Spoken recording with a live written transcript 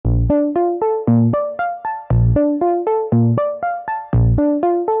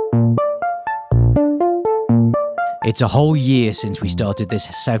It's a whole year since we started this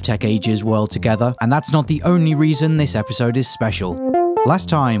Sevtech Ages world together, and that's not the only reason this episode is special. Last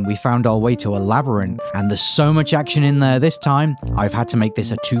time, we found our way to a labyrinth, and there's so much action in there this time, I've had to make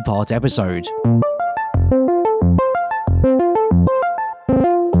this a two-part episode.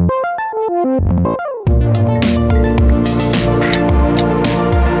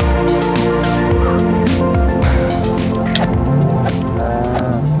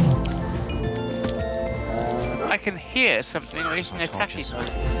 I can hear something making a tacky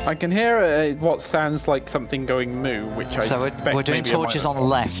noise. I can hear what sounds like something going moo, which I So suspect we're doing maybe a torches on the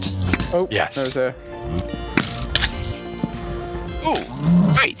left. Oh, Yes. there's a...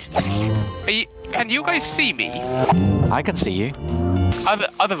 Oh, wait. Can you guys see me? I can see you.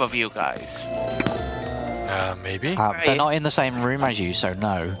 Other of you guys. Maybe? They're not in the same room as you, so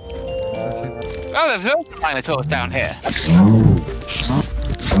no. Oh, there's no minotaurs down here.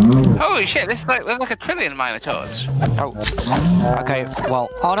 Holy shit, there's like a trillion minotaurs. Oh. Okay, well...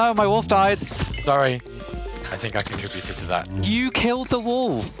 Oh no, my wolf died! Sorry. I think I contributed to that. You killed the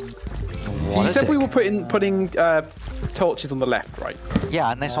wolf! You said we were putting torches on the left, right?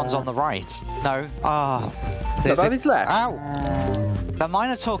 Yeah, and this one's on the right. No, No, that is left. Ow! The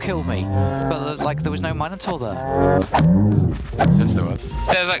minotaur killed me, but like there was no minotaur there. Yes, there was.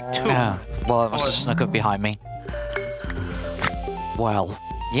 There's like two. Yeah. Well, it must have snuck up behind me. Well,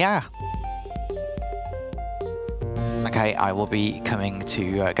 yeah. Okay, I will be coming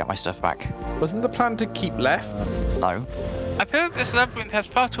to get my stuff back. Wasn't the plan to keep left? No. I feel like this labyrinth has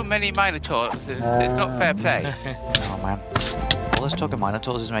far too many minotaurs. It's not fair play. Oh man. All this talk of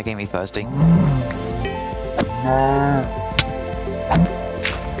minotaurs is making me thirsty.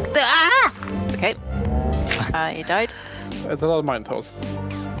 Okay. You died. There's a lot of minotaurs.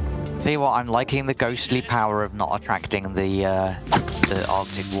 See what? I'm liking the ghostly power of not attracting the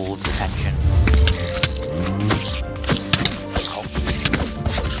Arctic wolves' attention.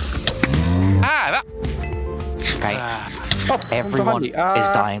 That. Okay. Everyone is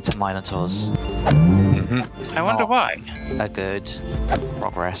dying to minotaurs. I wonder why. A good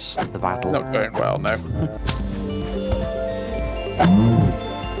progress of the battle. Not going well, no.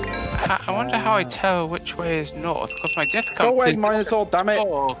 I wonder how I tell which way is north, because my death Go count away, is minotaur, damn it!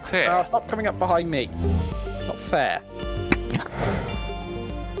 so clear. Stop coming up behind me. Not fair.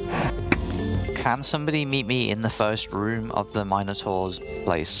 Can somebody meet me in the first room of the Minotaur's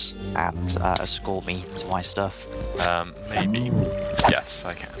place and escort me to my stuff? Maybe. Yes,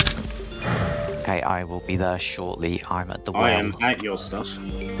 I can. Okay, I will be there shortly. I'm at the well. I am at your stuff.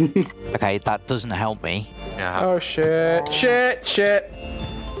 Okay, that doesn't help me. Yeah. Oh shit! Shit! Shit!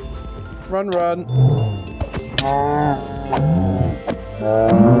 Run, run!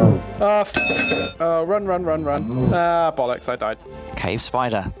 Run, run, run, run! Ah, bollocks! I died. Cave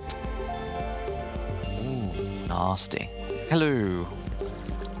spider. Ooh, nasty. Hello.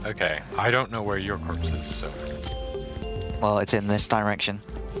 Okay, I don't know where your corpse is, so... Well, it's in this direction.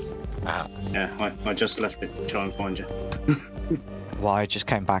 Yeah, I just left it to try and find you. Well, I just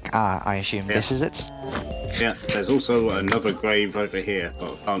came back. I assume this is it? Yeah, there's also another grave over here,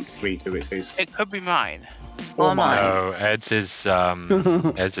 but I can't read who it is. It could be mine. Or mine. No, Ed's is,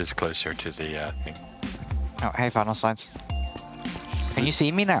 Ed's is closer to the, thing. Oh, hey, Final Signs. Can you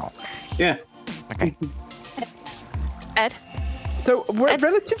see me now? Yeah. Okay. Ed, So,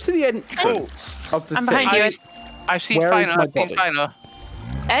 relative to the entrance of the I'm thing, behind you, Ed. I've seen Where is Final. my I've seen body? Final.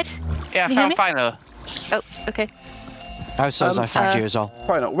 Ed? Yeah, I Can you hear found me? Final. Oh, okay. Oh, so I found you as well.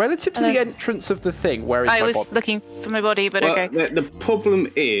 Final. Relative to the entrance of the thing, where is I my was body? looking for my body, but Well, okay. the problem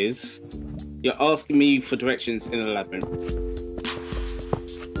is, you're asking me for directions in a labyrinth.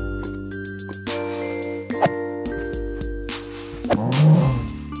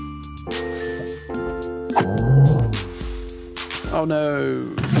 Oh no!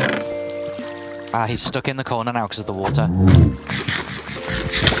 He's stuck in the corner now because of the water.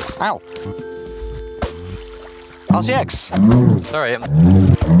 Ow! RCX! Sorry,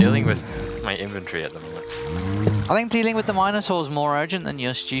 I'm dealing with my inventory at the moment. I think dealing with the Minotaur is more urgent than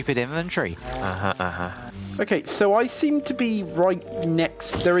your stupid inventory. Okay, so I seem to be right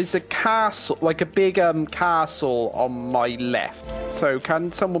next. There is a castle, like a big castle on my left. So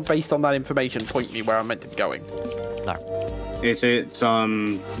can someone, based on that information, point me where I'm meant to be going? No. Is it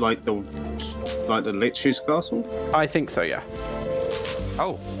like the Lich's castle? I think so, yeah.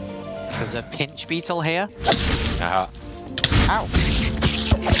 Oh. There's a pinch beetle here. Uh-huh. Ow.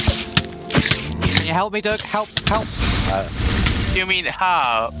 Can you help me, Doug? Help, help. You mean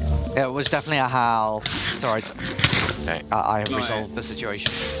how? It was definitely a howl. It's alright. Okay. I have resolved the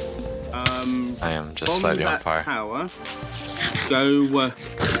situation. I am just From slightly on that fire. tower, go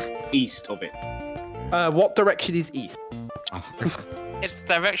east of it. What direction is east? It's the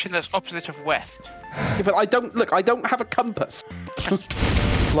direction that's opposite of west. Yeah, but I don't have a compass.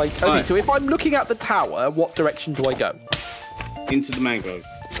 Like, okay, Right. so if I'm looking at the tower, what direction do I go? Into the mangrove.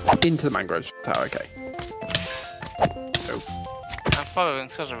 Into the mangrove tower, okay. I'm following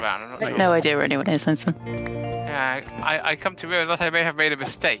Sus around. I'm not sure. No idea where anyone is, Simpson. Yeah, I come to realize that I may have made a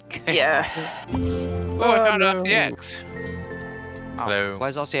mistake. Yeah. Oh, I found no. RCX. Hello.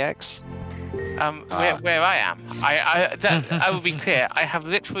 Where's RCX? Where I am. I will be clear. I have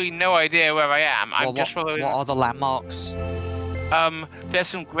literally no idea where I am. I'm just following. What are the landmarks? There's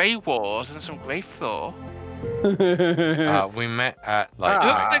some grey walls and some grey floor. We met at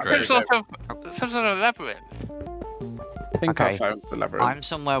like. Looks like Mazebreaker. some sort of labyrinth. I think I Okay. found the labyrinth. I'm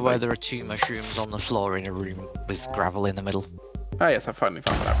somewhere where there are 2 mushrooms on the floor in a room with gravel in the middle. Oh yes, I finally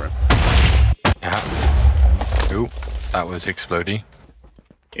found the labyrinth. Yeah. Ooh, that was exploding.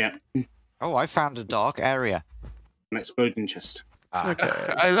 Yeah. Oh, I found a dark area. An exploding chest. Okay.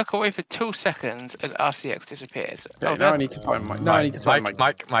 I look away for 2 seconds and RCX disappears. Okay, now I need to find my. Now I need to find my.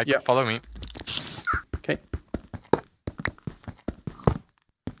 Mike, Yeah. follow me. Okay.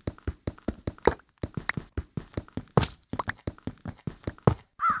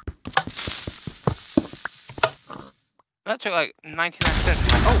 That took like 99%.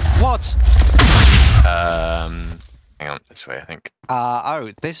 Oh, what? Hang on, this way, I think.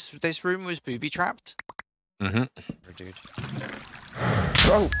 This room was booby trapped. Mm-hmm. Dude.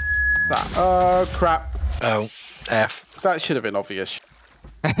 Oh, that. Oh crap! Oh, F. That should have been obvious.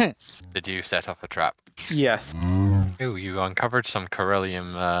 Did you set off a trap? Yes. Ooh, you uncovered some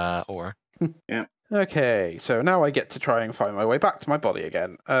Corellium ore. Okay, so now I get to try and find my way back to my body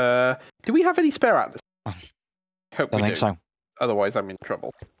again. Do we have any spare atlas? Hope I we think do. so. Otherwise, I'm in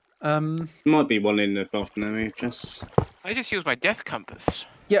trouble. Might be one in the crafting area, just. I just used my death compass.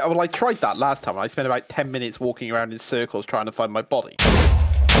 Yeah, well, I tried that last time. I spent about 10 minutes walking around in circles trying to find my body.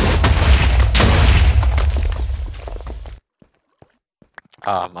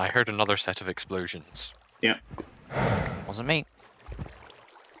 I heard another set of explosions. Yeah. Wasn't me.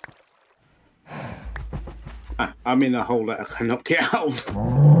 I'm in a hole that I cannot get out of.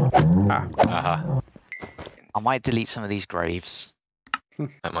 Haha, I might delete some of these graves.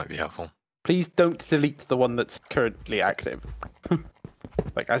 that might be helpful. Please don't delete the one that's currently active.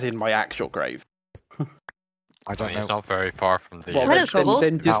 Like, as in my actual grave. I I don't mean, know. it's not very far from the. Well, Hello, then, Trouble.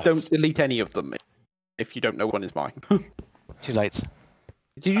 then just Ow. don't delete any of them if you don't know one is mine. Too late.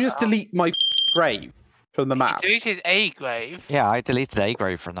 Did you just delete my grave from the map? Deleted a grave. Yeah, I deleted a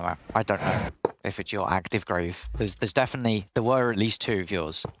grave from the map. I don't know if it's your active grave. There were at least 2 of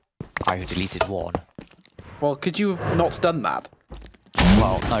yours. I deleted 1. Well, could you have not done that?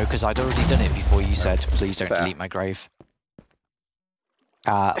 Well, no, because I'd already done it before you said, please don't Fair. delete my grave.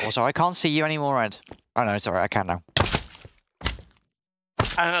 Also, I can't see you anymore, Ed. Oh no, it's alright, I can now.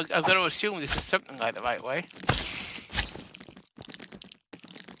 And I've got to assume this is something like the right way.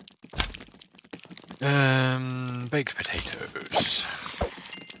 Baked potatoes.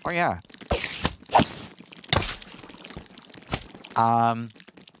 Oh yeah.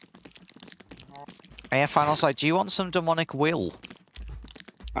 Yeah, final site, do you want some demonic will?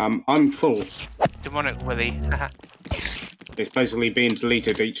 I'm full. Demonic Willy. It's basically being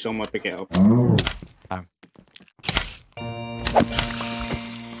deleted each time I pick it up.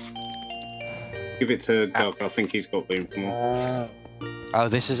 Give it to Doug. I think he's got room for more. Oh,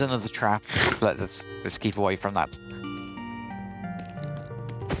 this is another trap. Let's keep away from that.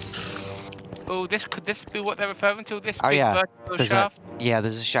 Oh, could this be what they're referring to? This Oh, big yeah. vertical There's shaft?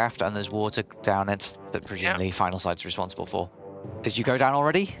 there's a shaft and there's water down it that presumably final site's responsible for. Did you go down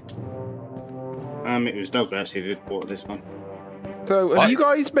already? It was Doug that actually did water this one. So, have What? you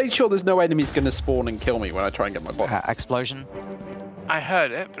guys made sure there's no enemies going to spawn and kill me when I try and get my body? Explosion. I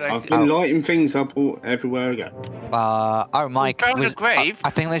heard it, but I've been lighting things up everywhere I go. Oh, Mike. found a grave. I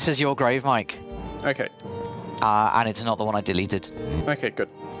think this is your grave, Mike. Okay. And it's not the one I deleted. Okay, good.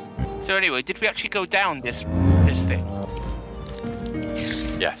 So anyway, did we actually go down this thing?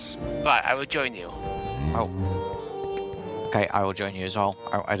 Yes. Right, I will join you. Okay, I will join you as well.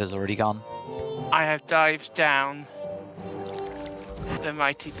 Oh, Ed has already gone. I have dived down the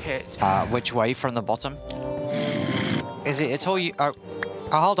mighty pit. Which way from the bottom? Is it at all you? Oh,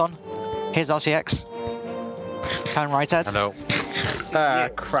 hold on. Here's RCX. Turn right, Ed. Hello.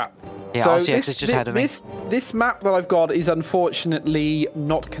 Crap. Yeah, So RCX is just ahead of me. This map that I've got is unfortunately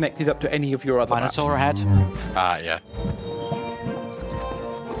not connected up to any of your other maps. Minotaur ahead. Yeah.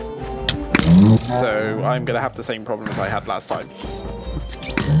 So I'm going to have the same problem as I had last time.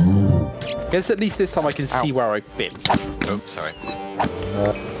 Guess at least this time I can see where I've been. Oh, sorry.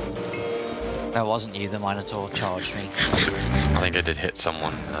 That wasn't you, the Minotaur charged me. I think I did hit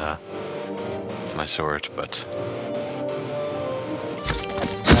someone with my sword, but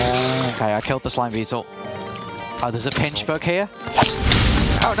Okay, I killed the slime beetle. Oh, there's a pinch bug here.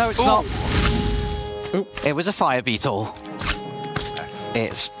 Oh no, it's not. Ooh. It was a fire beetle.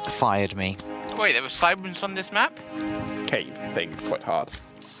 It's fired me. Wait, there were sirens on this map? Cave thing, quite hard.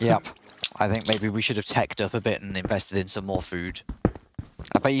 Yep. I think maybe we should have teched up a bit and invested in some more food.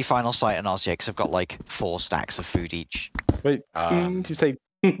 I bet you Final Sight and RCX have got like 4 stacks of food each. Wait, to say,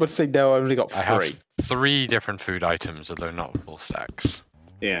 let's say no, I only got 3. I have 3 different food items, although not full stacks.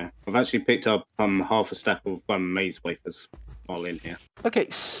 Yeah, I've actually picked up half a stack of maze wafers while in here. Okay,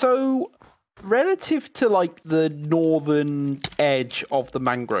 so relative to like the northern edge of the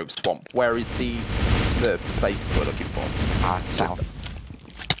mangrove swamp, where is the place we're looking for? South.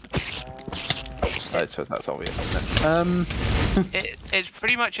 I suppose that's obvious. It's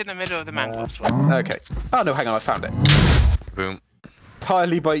pretty much in the middle of the mangrove swamp. Okay. Oh no, hang on, I found it. Boom.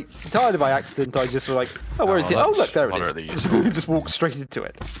 Entirely by accident, I just was like, oh, where is it? Oh, look, there it What is. are these? Just walk straight into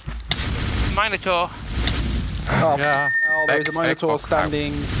it. Minotaur. Oh, Yeah. oh there's a Back, Minotaur back,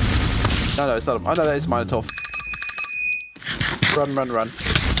 standing. No, it's not. Oh no, that is a Minotaur. Run, run, run.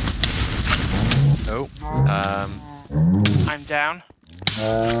 Oh. I'm down.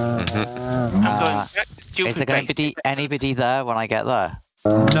 Mhm. I'm going back to stupid Is there going to be anybody there when I get there?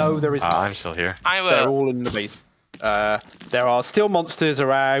 No, there is not. I'm still here. I They're will. all in the base. There are still monsters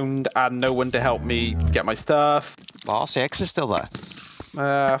around, and no one to help me get my stuff. Well, RCX is still there.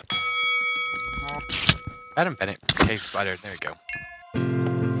 Adam Bennett, cave spider. There we go.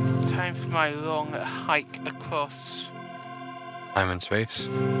 Time for my long hike across. I'm in space.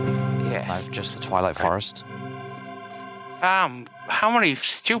 Yes. No, just the Twilight Forest. How many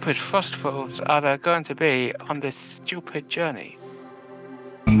stupid frost wolves are there going to be on this stupid journey?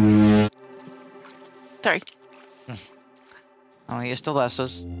 Sorry. Oh, you're still there,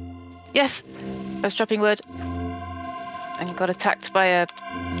 sis. Yes, I was dropping wood. And got attacked by a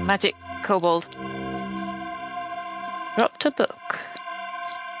magic kobold. Dropped a book.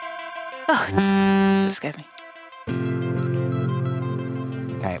 Oh, that scared me.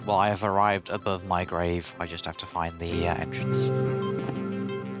 Okay, well, I have arrived above my grave. I just have to find the entrance.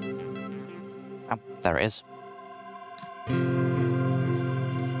 Oh, there it is.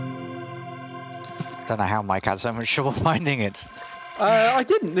 Don't know how Mike had so much trouble finding it. I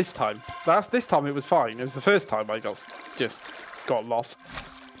didn't this time. This time it was fine. It was the first time I just got lost.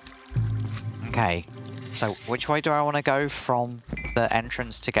 Okay, so which way do I want to go from the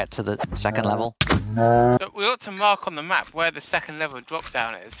entrance to get to the second level? Look, we ought to mark on the map where the second level drop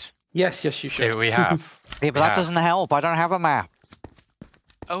down is. Yes, you should. Here we have. Yeah, but that doesn't help. I don't have a map.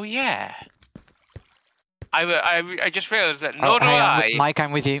 Oh yeah. I just realised that Oh, nor do hang on, I. Mike,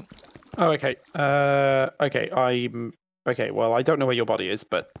 I'm with you. Oh, okay. Okay. Okay. Well, I don't know where your body is,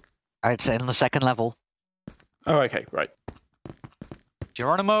 but. It's in the second level. Oh, okay. Right.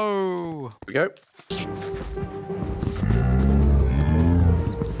 Geronimo! Here we go.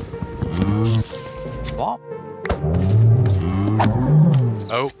 What?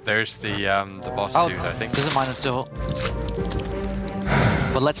 Oh, there's the boss dude, I think. There's a Minotaur.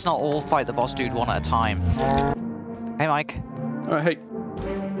 But let's not all fight the boss dude one at a time. Hey, Mike. Hey.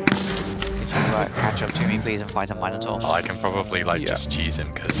 Could you catch up to me, please, and fight a Minotaur? Well, I can probably just cheese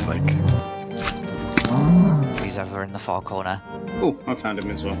him because He's over in the far corner. Oh, I found him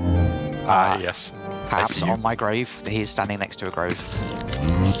as well. yes. Perhaps I see you. on my grave. He's standing next to a grove.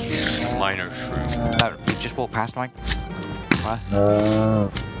 Minoshroom. No, you just walk past, Mike. Where?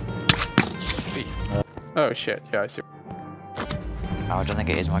 Oh shit. Yeah, I see. Oh, I don't think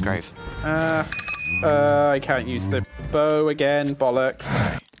it is my grave. I can't use the bow again. Bollocks.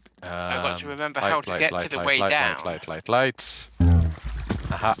 I've got to remember how to get to the way down. Light.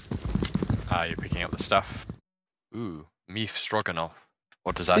 Aha. You're picking up the stuff. Ooh, Meef Stroganoff.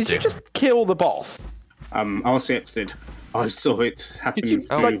 What does that do? Did you just kill the boss? RCX did. I saw it happen. Did you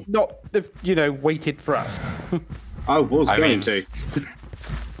through- like not, waited for us? I was I going mean- to.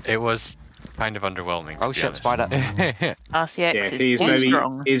 It was kind of underwhelming. Oh to be shit, honest. spider. RCX Yeah, is he's too very,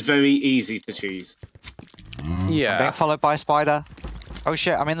 strong. he's very easy to choose. Being Yeah. followed by a spider. Oh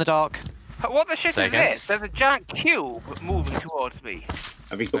shit, I'm in the dark. What the shit Say is again? this? There's a giant cube moving towards me.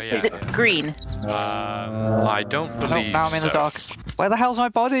 Have you got Oh, yeah. Is it green? I don't No, believe now I'm in the so. dark. Where the hell's my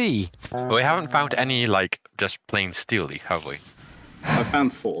body? But we haven't found any, just plain steel leaf, have we? I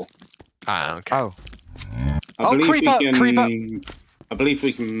found 4. Okay. Oh. I Oh, believe creeper, we can, creeper. I believe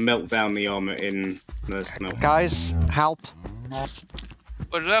we can melt down the armor in the smelt. Guys, help.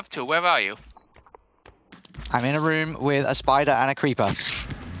 Would love to. Where are you? I'm in a room with a spider and a creeper.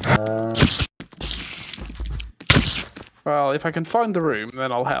 Well, if I can find the room,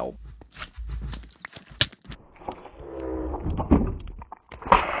 then I'll help.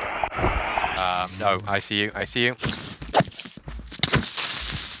 No, I see you. I see you.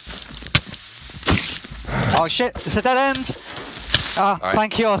 Oh shit! It's a dead end. Ah, Right.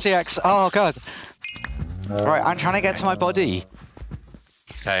 thank you, RTX. Oh god. Right, I'm trying to get to my body.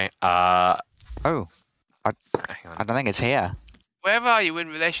 Okay. Oh, Hang I on. don't think it's here. Where are you in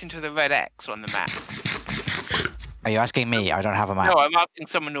relation to the red X on the map? Are you asking me? I don't have a map. No, I'm asking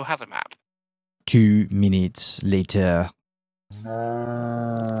someone who has a map. 2 minutes later.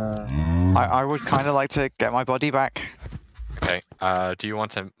 I would kind of like to get my body back. Okay. Do you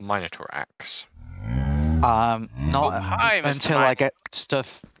want a minotaur axe? Not hi, Mr. until I Mike. get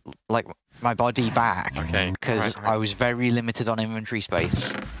stuff like my body back. Okay. Because right. I was very limited on inventory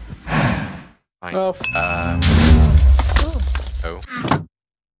space. Fine. Oh, Oh.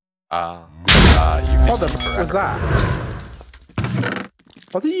 You can what the see was forever. that?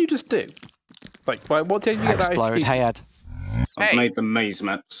 What did you just do? Like, what did you get that? Explode. HP? Hey Ed. I've Hey. made the maze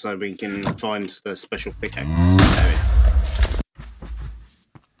map so we can find the special pickaxe. There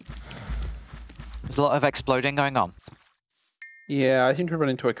There's a lot of exploding going on. Yeah, I seem to run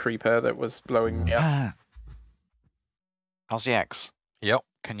into a creeper that was blowing me up. RCX, Yep.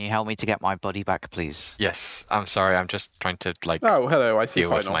 can you help me to get my body back, please? Yes. I'm sorry. I'm just trying to like Oh, hello, I see deal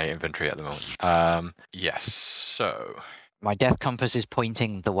with final. my inventory at the moment. Yes. So. My death compass is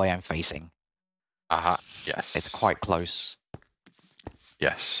pointing the way I'm facing. Yes. It's quite close.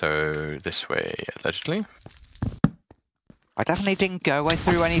 Yes. So this way, allegedly. I definitely didn't go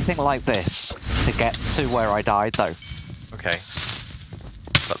through anything like this to get to where I died, though. Okay.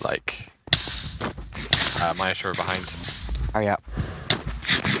 But like, minotaur behind. Hurry up.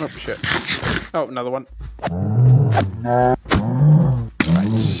 Oh shit! Oh, another one.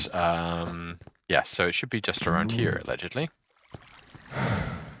 Right. Yeah. So it should be just around here, allegedly.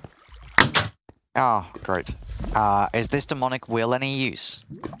 Ah, great. Is this demonic wheel any use?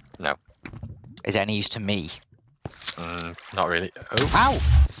 No. Is it any use to me? Not really. Oh. Ow!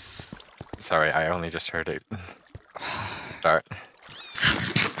 Sorry. I only just heard it. Start.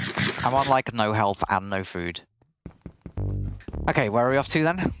 I'm on like no health and no food. Okay, where are we off to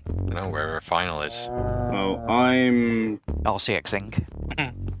then? No, where our final is. Well, I'm RCXing.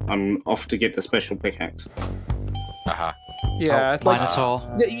 off to get the special pickaxe. Yeah, Oh, it's like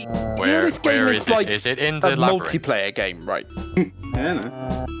Minotaur. yeah, you know Where? this game Where is is like it? Is it in a the labyrinth? multiplayer game, right? Yeah,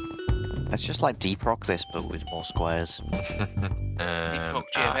 no. Let's just like deep rock this, but with more squares.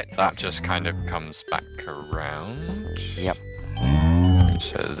 That just kind of comes back around. Yep.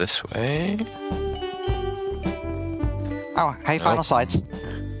 So this way. Oh, hey, final sights.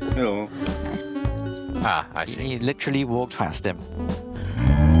 Hello. I see. He literally walked past him.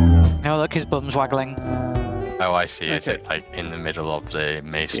 Oh, look, his bum's waggling. Oh, I see. Is Okay. it like in the middle of the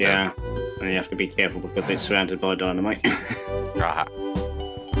maze? Yeah. And you have to be careful because it's surrounded by dynamite.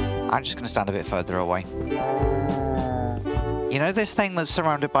 I'm just going to stand a bit further away. You know this thing that's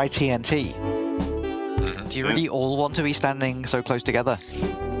surrounded by TNT? Do you really all want to be standing so close together?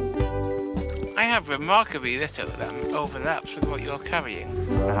 I have remarkably little that overlaps with what you're carrying.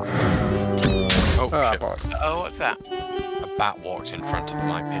 Oh, Ah, shit. boy. Oh, what's that? A bat walked in front of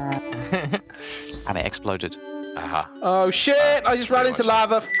my pick. And it exploded. Oh shit! I just ran into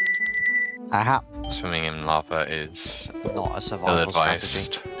lava. Aha. Swimming in lava is Not a survival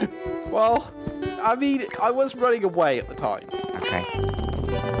strategy. ill-advised. Well, I mean, I was running away at the time. Okay.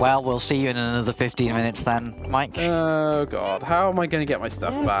 Well, we'll see you in another 15 minutes then, Mike. Oh god, how am I going to get my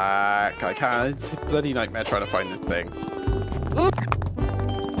stuff back? I can't. It's a bloody nightmare trying to find this thing.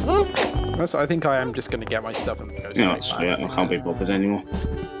 I think I am just going to get my stuff and go No, straight I back. can't be bothered anymore.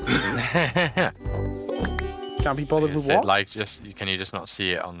 Can't be bothered with Is it what? like can you just not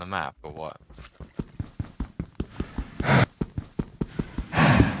see it on the map or what?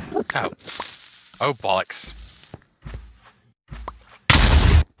 Oh. Oh bollocks.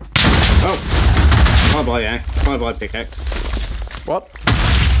 Oh! Bye-bye, yeah. Bye-bye, pickaxe. What?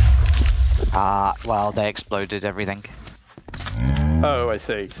 Well, they exploded everything. Oh, I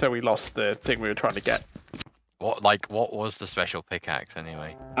see. So we lost the thing we were trying to get. What was the special pickaxe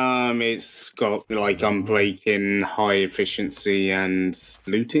anyway? It's got, like, unbreaking, high efficiency, and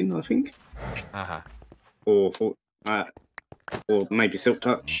looting, I think? Or maybe silk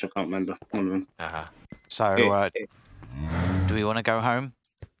touch, I can't remember. One of them. So, do we want to go home?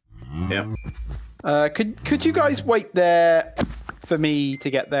 Yeah. Could you guys wait there for me to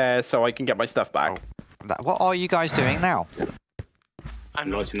get there so I can get my stuff back? What are you guys doing now? I'm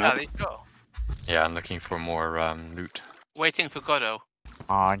not Lighting up. entirely sure. Yeah, I'm looking for more loot. Waiting for Godot.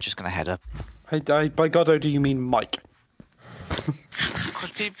 I'm just going to head up. By Goddo, do you mean Mike?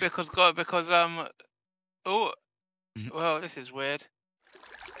 Oh, well, this is weird.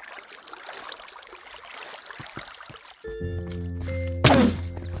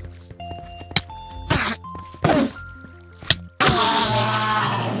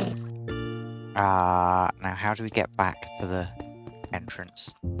 Now how do we get back to the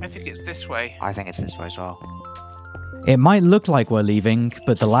entrance? I think it's this way. I think it's this way as well. It might look like we're leaving,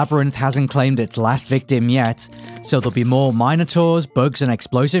 but the Labyrinth hasn't claimed its last victim yet, so there'll be more minotaurs, bugs and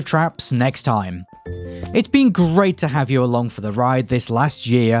explosive traps next time. It's been great to have you along for the ride this last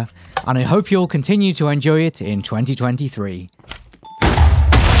year, and I hope you'll continue to enjoy it in 2023.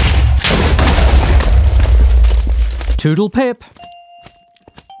 Toodle pip!